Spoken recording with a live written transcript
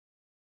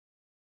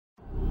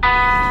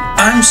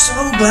I'm so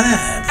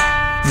glad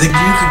that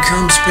you could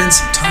come spend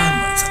some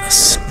time with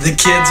us. The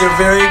kids are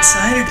very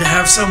excited to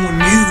have someone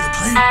new to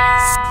play with.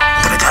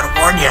 But I gotta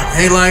warn you,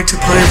 they like to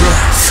play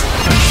rough.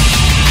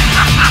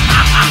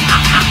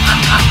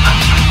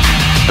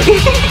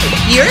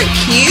 You're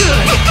cute.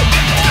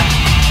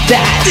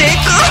 That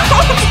tickles.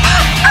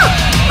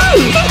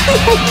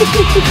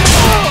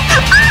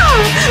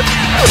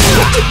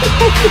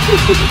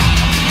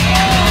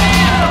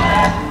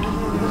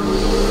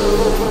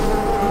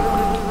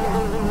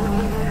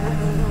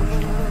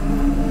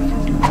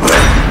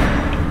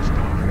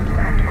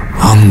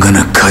 I'm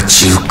gonna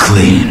cut you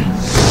clean.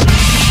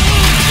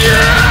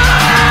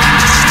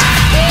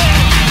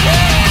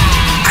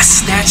 I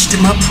snatched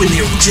them up when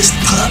they were just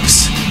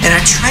pups, and I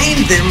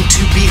trained them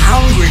to be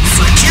hungry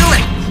for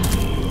killing.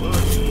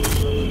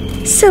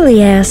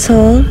 Silly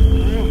asshole.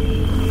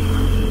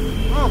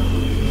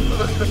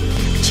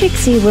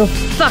 TRIXXI'S will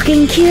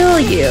fucking kill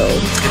you.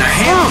 And I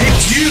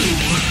handpicked you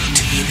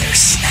to be their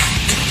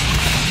snack.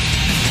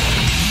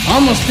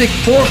 I'm gonna stick a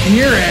fork in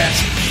your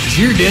ass, 'cause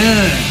you're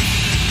done.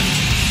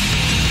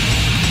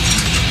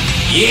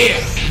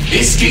 Yeah,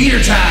 it's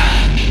SKEETER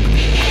time.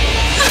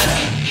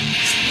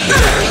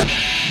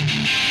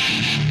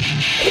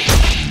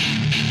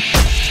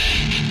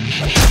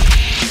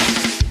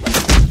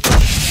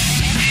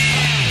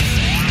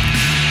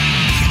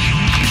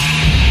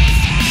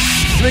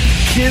 The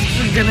kids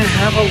are gonna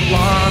have a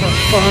lot of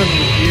fun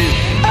with you.